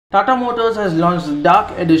Tata Motors has launched the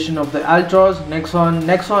dark edition of the Altroz, Nexon,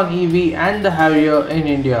 Nexon EV and the Harrier in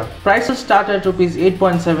India. Prices start at Rs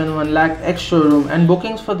 8.71 lakh ex-showroom and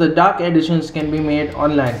bookings for the dark editions can be made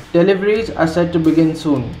online. Deliveries are set to begin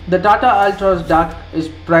soon. The Tata Altroz Dark is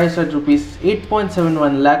priced at Rs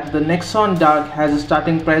 8.71 lakh. The Nexon Dark has a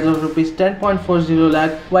starting price of Rs 10.40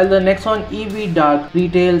 lakh, while the Nexon EV Dark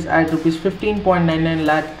retails at Rs 15.99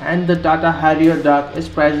 lakh and the Tata Harrier Dark is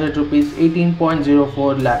priced at Rs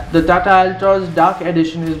 18.04 lakh. The Tata Altroz Dark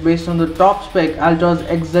Edition is based on the top spec Altroz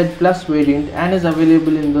XZ Plus variant and is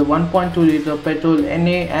available in the 1.2 litre petrol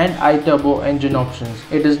NA and I-turbo engine options.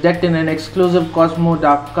 It is decked in an exclusive Cosmo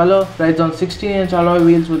dark color, rides on 16-inch alloy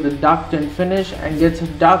wheels with a dark tint finish and gets a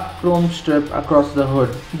dark chrome strip across the hood.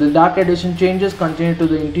 The Dark Edition changes continue to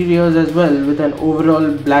the interiors as well, with an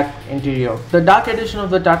overall black interior. The Dark Edition of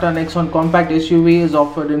the Tata Nexon compact SUV is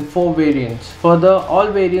offered in 4 variants. Further, all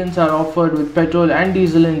variants are offered with petrol and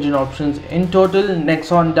diesel engine options. In total,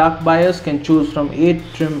 Nexon Dark buyers can choose from 8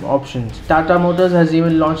 trim options. Tata Motors has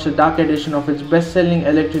even launched a Dark Edition of its best-selling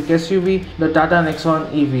electric SUV, the Tata Nexon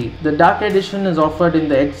EV. The Dark Edition is offered in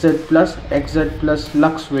the XZ Plus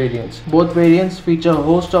Lux variants. Both variants feature a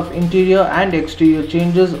host of interior and exterior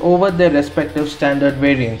changes over their respective standard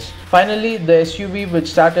variants. Finally, the SUV which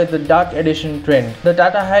started the Dark Edition trend. The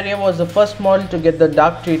Tata Harrier was the first model to get the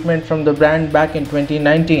dark treatment from the brand back in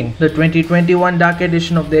 2019. The 2021 Dark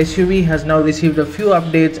Edition of the SUV has now received a few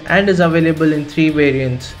updates and is available in 3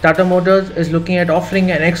 variants. Tata Motors is looking at offering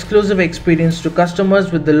an exclusive experience to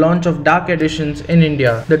customers with the launch of Dark Editions in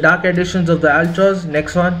India. The Dark Editions of the Altroz,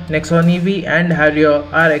 Nexon, Nexon EV and Harrier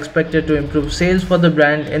are expected to improve sales for the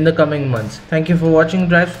brand in the coming months. Thank you for watching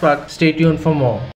DriveSpark. Stay tuned for more.